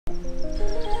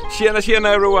Tjena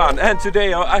everyone, and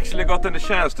today I actually gotten the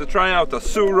chance to try out a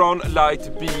SUR-RON Light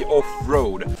Bee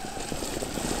Off-Road.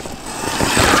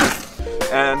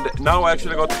 And now I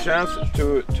actually got the chance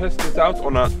to test it out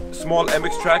on a small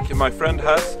MX track my friend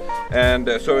has. And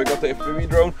so I got the FPV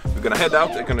drone, we're gonna head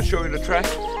out, I'm gonna show you the track,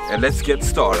 and let's get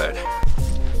started.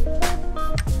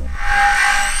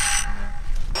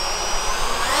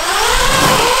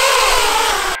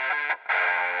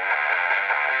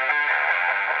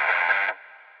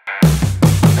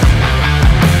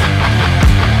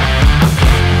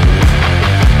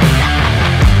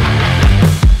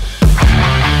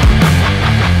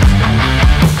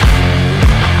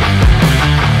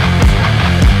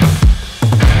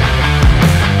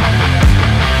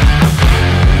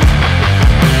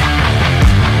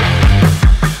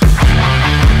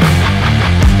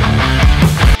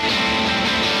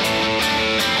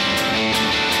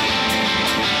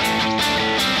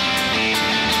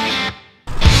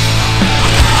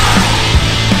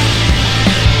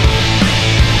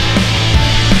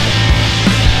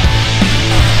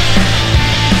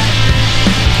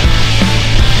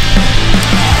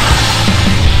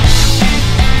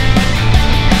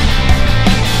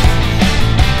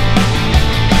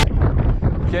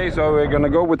 So we're gonna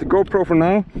go with the GoPro for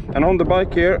now and on the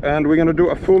bike here, and we're gonna do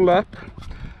a full lap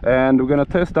and we're gonna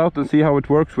test out and see how it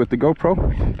works with the GoPro.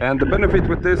 And the benefit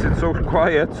with this, it's so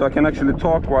quiet so I can actually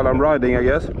talk while I'm riding, I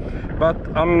guess, but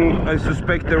I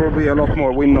suspect there will be a lot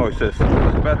more wind noises.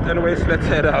 But anyways, let's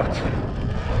head out,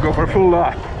 go for a full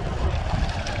lap.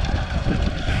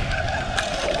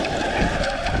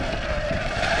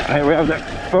 Here we have the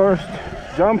first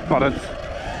jump, but it's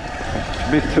a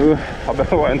bit too, I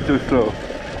went too slow.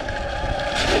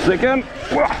 Second,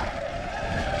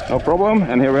 no problem.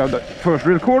 And here we have the first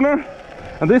real corner,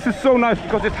 and this is so nice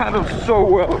because it handles so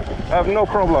well. I have no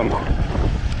problem.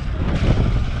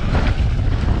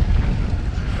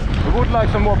 We would like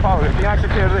some more power. We can actually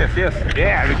clear this. Yes,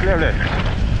 yeah, we cleared it.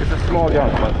 It's a small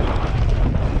jump, but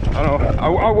I don't know,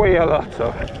 I weigh a lot,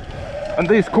 so. And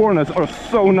these corners are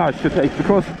so nice to take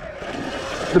because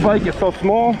the bike is so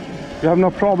small. You have no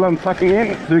problem tucking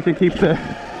in, so you can keep the.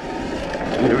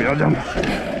 Here we are, jump.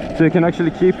 So you can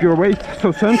actually keep your weight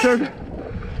so centered,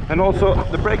 and also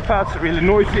the brake pads are really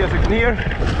noisy, as you can hear.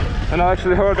 And I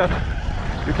actually heard that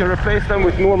you can replace them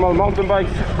with normal mountain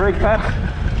bikes brake pads,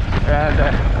 and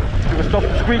you can stop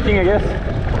the squeaking, I guess.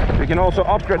 You can also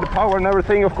upgrade the power and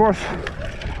everything, of course.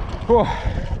 Oh,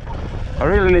 I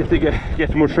really need to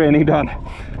get more training done.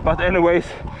 But anyways,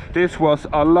 this was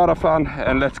a lot of fun,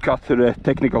 and let's cut to the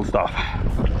technical stuff.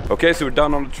 Okay, so we're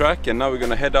done on the track, and now we're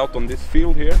gonna head out on this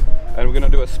field here, and we're gonna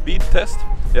do a speed test.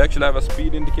 We actually have a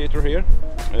speed indicator here.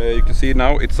 You can see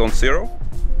now it's on 0.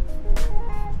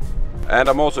 And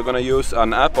I'm also gonna use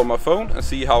an app on my phone and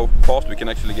see how fast we can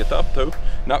actually get up to.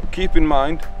 Now keep in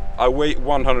mind, I weigh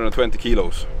 120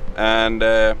 kilos, and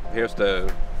here's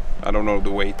the, I don't know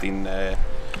the weight in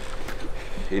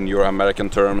your American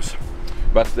terms.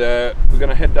 But we're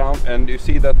gonna head down, and you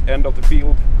see that end of the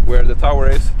field where the tower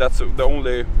is. That's the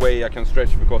only way I can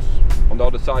stretch, because on the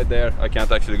other side there I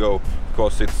can't actually go,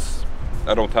 because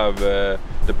I don't have the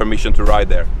permission to ride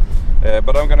there.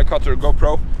 But I'm gonna cut to the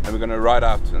GoPro, and we're gonna ride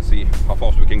out and see how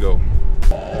fast we can go.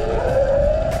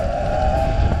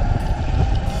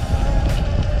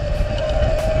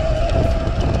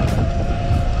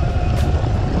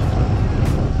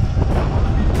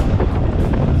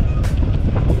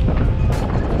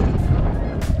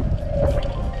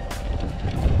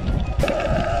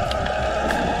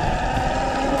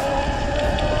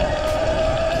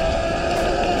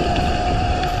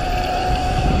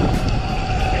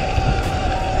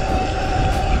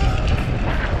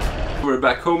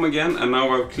 Back home again, and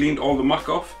now I've cleaned all the muck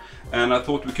off, and I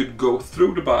thought we could go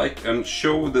through the bike and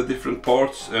show the different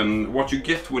parts and what you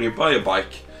get when you buy a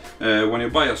bike, when you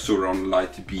buy a SUR-RON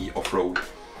Light Bee Off-Road.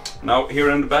 Now here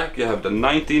in the back you have the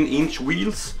 19-inch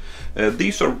wheels. I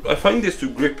find this to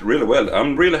grip really well.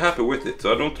 I'm really happy with it,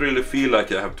 so I don't really feel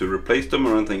like I have to replace them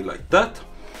or anything like that.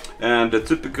 And the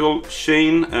typical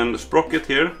chain and sprocket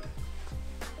here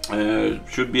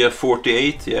should be a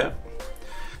 48, yeah.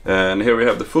 And here we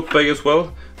have the foot peg as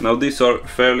well. Now these are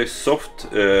fairly soft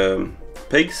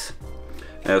pegs,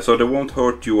 so they won't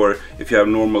hurt you or if you have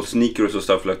normal sneakers or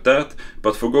stuff like that.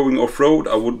 But for going off-road,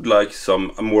 I would like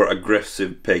some more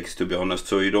aggressive pegs, to be honest,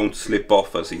 so you don't slip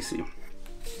off as easy.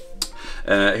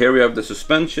 Here we have the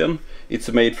suspension. It's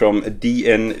made from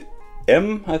DNM,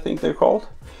 I think they're called.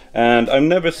 And I've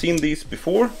never seen these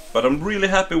before, but I'm really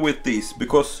happy with these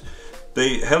because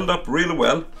they held up really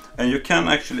well. And you can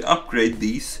actually upgrade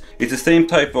these It's the same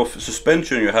type of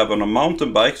suspension you have on a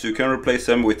mountain bike, so you can replace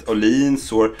them with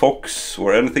Öhlins or Fox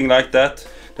or anything like that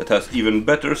that has even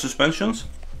better suspensions.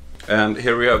 And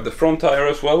here we have the front tire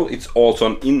as well. It's also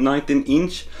an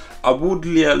 19-inch. I would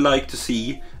like to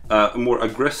see a more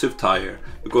aggressive tire,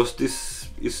 because this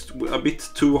is a bit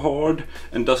too hard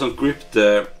and doesn't grip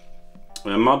the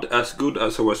mud as good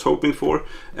as I was hoping for.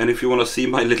 And if you want to see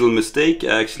my little mistake,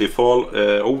 I actually fall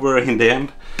over in the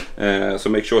end, so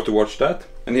make sure to watch that.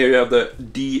 And here you have the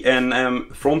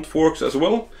DNM front forks as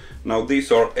well. Now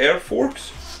these are air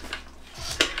forks,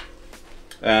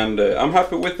 and I'm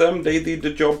happy with them. They did the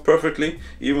job perfectly,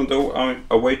 even though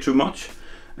I weigh too much.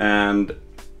 And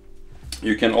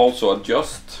you can also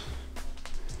adjust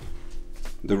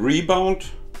the rebound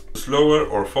slower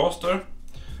or faster,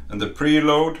 and the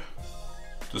preload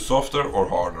to softer or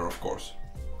harder, of course.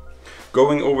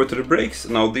 Going over to the brakes,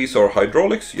 now these are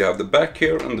hydraulics. You have the back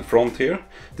here and the front here.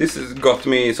 This has got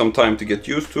me some time to get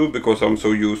used to, because I'm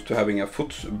so used to having a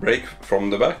foot brake from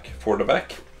the back, for the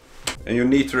back. And you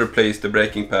need to replace the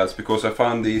braking pads, because I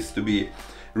found these to be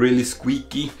really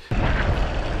squeaky.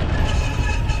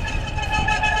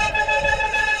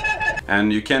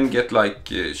 And you can get like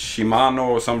Shimano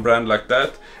or some brand like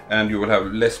that, and you will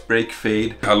have less brake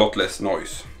fade, a lot less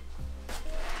noise.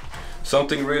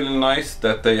 Something really nice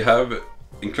that they have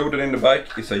included in the bike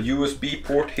is a USB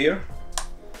port here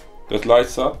that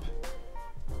lights up.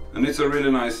 And it's a really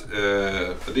nice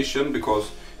addition, because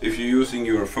if you're using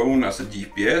your phone as a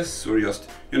GPS, or just,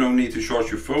 you know, need to charge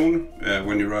your phone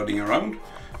when you're riding around,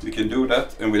 you can do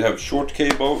that. And we have short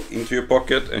cable into your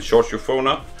pocket and charge your phone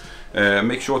up.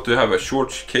 Make sure to have a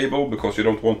short cable, because you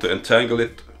don't want to entangle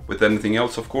it with anything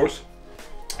else, of course.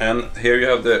 And here you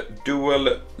have the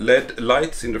dual LED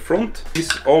lights in the front. This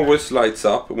always lights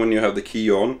up when you have the key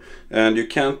on, and you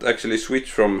can't actually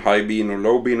switch from high beam or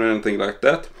low beam or anything like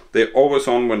that. They're always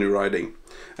on when you're riding.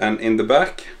 And in the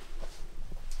back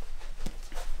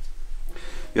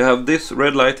you have this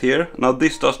red light here. Now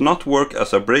this does not work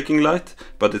as a braking light,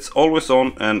 but it's always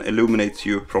on and illuminates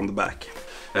you from the back.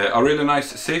 A really nice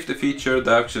safety feature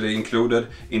that actually included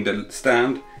in the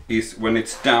stand is when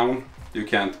it's down, you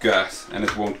can't gas and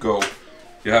it won't go.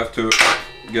 You have to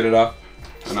get it up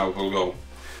and now it will go.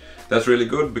 That's really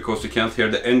good, because you can't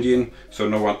hear the engine, so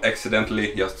no one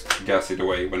accidentally just gas it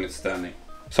away when it's standing.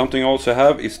 Something I also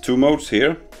have is two modes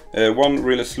here. One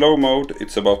really slow mode,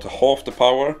 it's about half the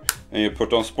power, and you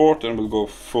put on sport and it will go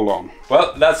full on.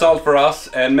 Well, that's all for us,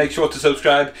 and make sure to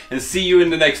subscribe and see you in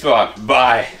the next one.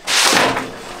 Bye!